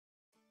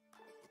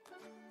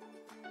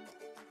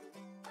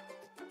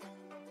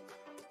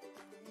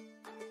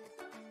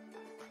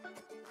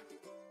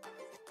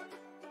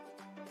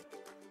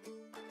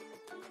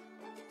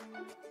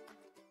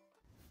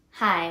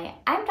Hi,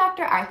 I'm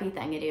Dr.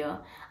 Thangudu.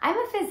 I'm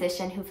a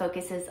physician who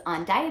focuses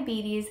on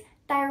diabetes,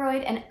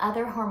 thyroid, and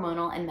other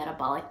hormonal and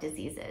metabolic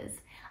diseases.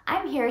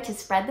 I'm here to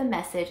spread the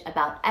message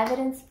about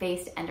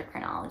evidence-based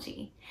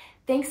endocrinology.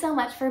 Thanks so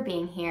much for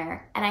being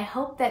here, and I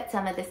hope that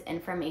some of this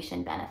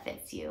information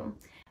benefits you.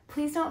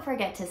 Please don't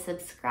forget to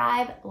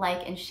subscribe,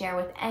 like, and share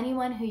with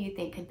anyone who you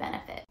think could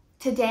benefit.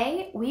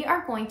 Today, we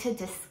are going to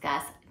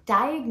discuss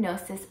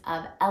diagnosis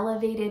of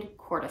elevated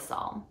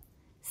cortisol.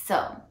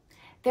 So,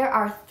 there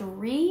are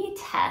 3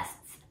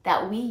 tests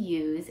that we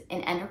use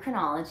in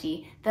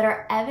endocrinology that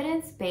are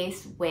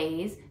evidence-based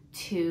ways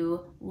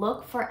to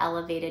look for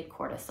elevated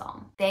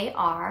cortisol. They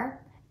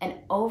are an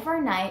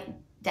overnight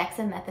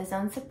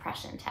dexamethasone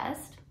suppression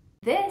test.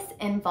 This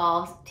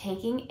involves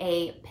taking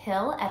a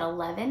pill at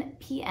 11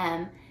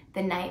 p.m.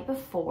 the night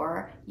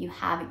before you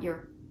have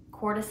your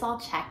cortisol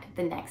checked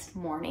the next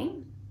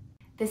morning.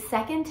 The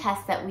second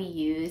test that we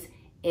use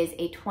is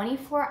a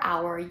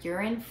 24-hour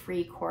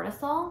urine-free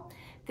cortisol.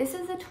 This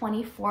is a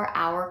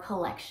 24-hour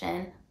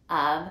collection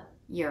of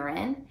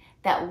urine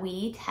that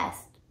we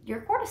test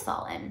your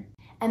cortisol in.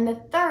 And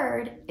the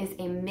third is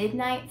a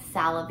midnight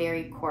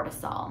salivary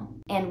cortisol,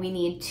 and we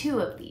need 2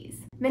 of these.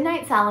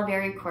 Midnight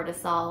salivary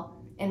cortisol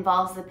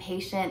involves the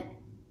patient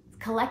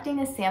collecting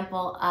a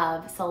sample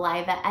of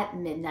saliva at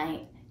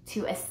midnight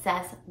to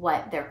assess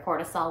what their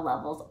cortisol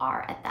levels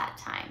are at that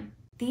time.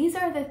 These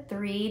are the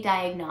 3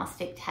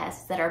 diagnostic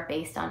tests that are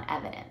based on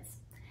evidence.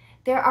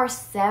 There are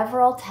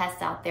several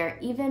tests out there,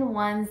 even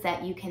ones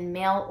that you can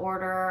mail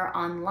order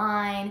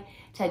online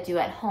to do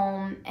at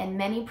home, and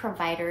many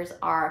providers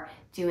are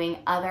doing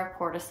other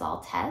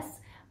cortisol tests,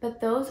 but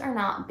those are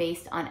not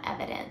based on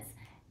evidence.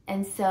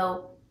 And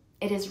so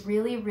it is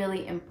really,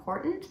 really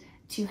important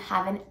to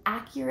have an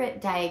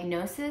accurate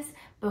diagnosis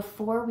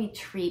before we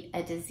treat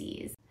a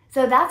disease.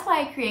 So that's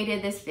why I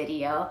created this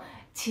video,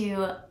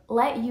 to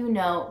let you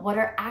know what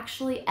are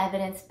actually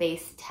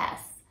evidence-based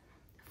tests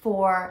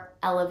for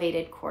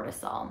elevated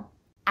cortisol.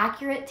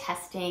 Accurate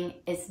testing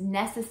is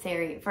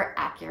necessary for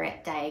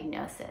accurate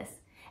diagnosis,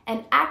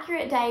 and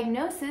accurate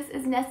diagnosis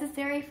is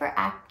necessary for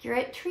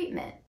accurate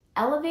treatment.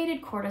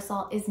 Elevated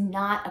cortisol is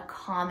not a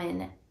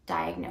common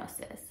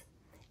diagnosis,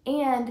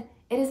 and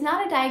it is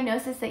not a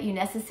diagnosis that you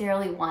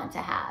necessarily want to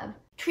have.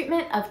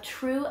 Treatment of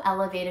true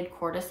elevated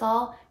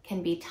cortisol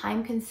can be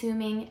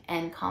time-consuming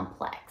and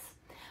complex.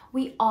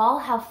 We all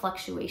have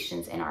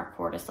fluctuations in our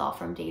cortisol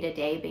from day to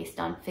day based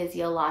on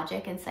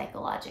physiologic and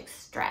psychologic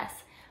stress,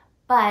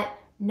 but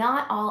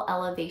not all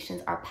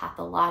elevations are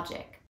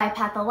pathologic. By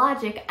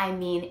pathologic, I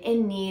mean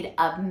in need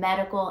of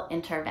medical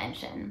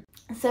intervention.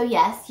 So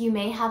yes, you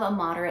may have a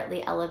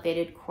moderately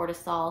elevated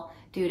cortisol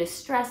due to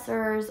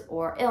stressors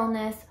or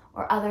illness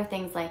or other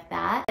things like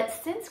that. But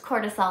since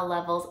cortisol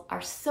levels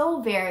are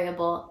so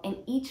variable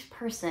in each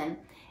person,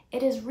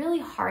 it is really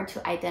hard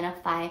to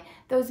identify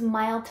those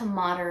mild to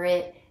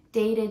moderate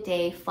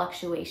day-to-day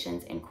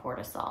fluctuations in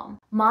cortisol.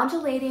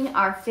 Modulating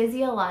our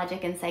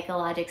physiologic and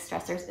psychologic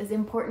stressors is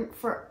important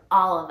for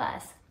all of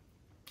us,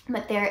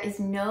 but there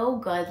is no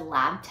good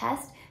lab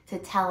test to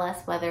tell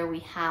us whether we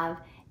have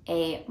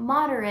a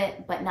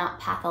moderate but not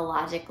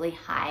pathologically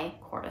high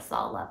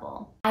cortisol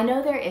level. I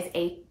know there is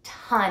a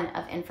ton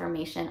of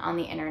information on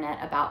the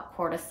internet about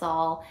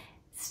cortisol,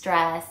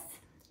 stress,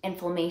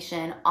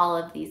 inflammation, all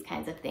of these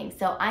kinds of things.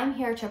 So I'm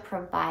here to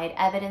provide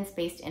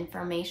evidence-based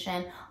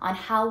information on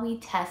how we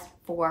test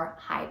for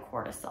high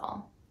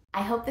cortisol.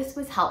 I hope this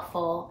was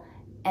helpful,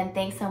 and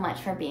thanks so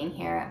much for being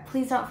here.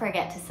 Please don't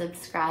forget to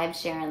subscribe,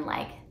 share, and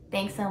like.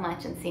 Thanks so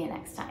much, and see you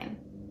next time.